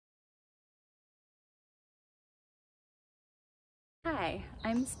Hi,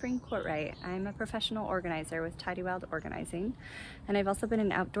 I'm Spring Courtwright. I'm a professional organizer with TidyWild Organizing, and I've also been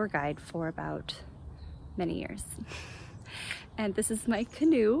an outdoor guide for about many years. And this is my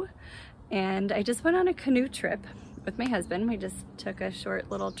canoe, and I just went on a canoe trip with my husband. We just took a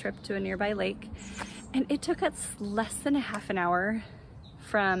short little trip to a nearby lake, and it took us less than a half an hour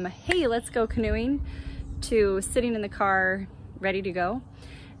from, hey, let's go canoeing, to sitting in the car ready to go.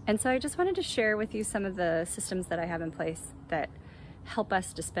 And so I just wanted to share with you some of the systems that I have in place that help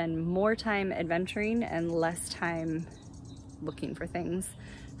us to spend more time adventuring and less time looking for things,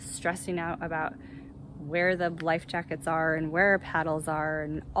 stressing out about where the life jackets are and where our paddles are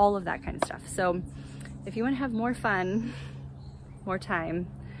and all of that kind of stuff. So if you want to have more fun, more time,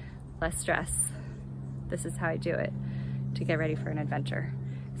 less stress, this is how I do it to get ready for an adventure.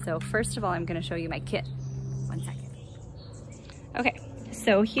 So first of all, I'm going to show you my kit. One second. Okay,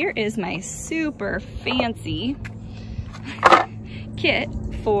 so here is my super fancy kit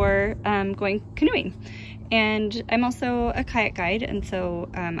for going canoeing. And I'm also a kayak guide, and so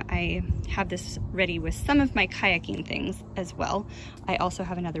I have this ready with some of my kayaking things as well. I also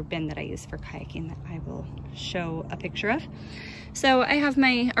have another bin that I use for kayaking that I will show a picture of. So I have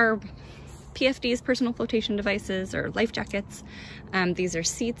our PFDs, personal flotation devices, or life jackets. These are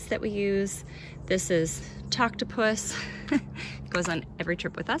seats that we use. This is Toctopus, goes on every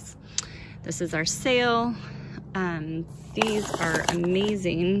trip with us. This is our sail. These are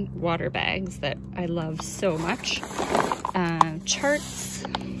amazing water bags that I love so much. Charts.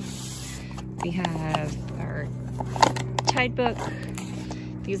 We have our tide book.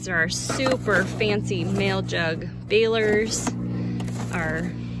 These are our super fancy mail jug bailers.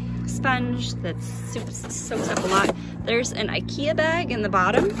 Our sponge that soaks up a lot. There's an IKEA bag in the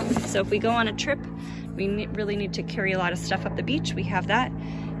bottom. So if we go on a trip, we really need to carry a lot of stuff up the beach. We have that.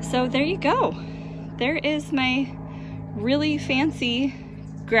 So there you go. There is my really fancy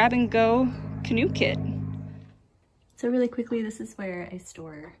grab and go canoe kit. So really quickly, this is where I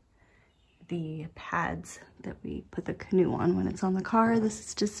store the pads that we put the canoe on when it's on the car. This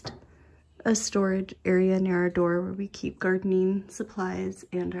is just a storage area near our door where we keep gardening supplies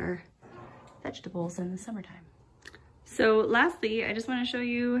and our vegetables in the summertime. So lastly, I just want to show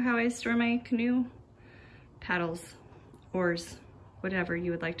you how I store my canoe paddles, oars, whatever you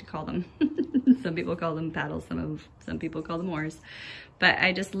would like to call them. Some people call them paddles, some people call them oars. But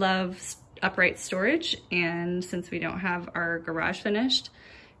I just love upright storage, and since we don't have our garage finished,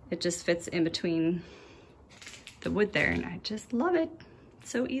 it just fits in between the wood there, and I just love it.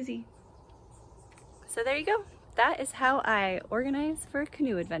 It's so easy. So there you go. That is how I organize for a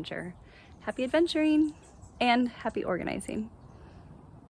canoe adventure. Happy adventuring and happy organizing.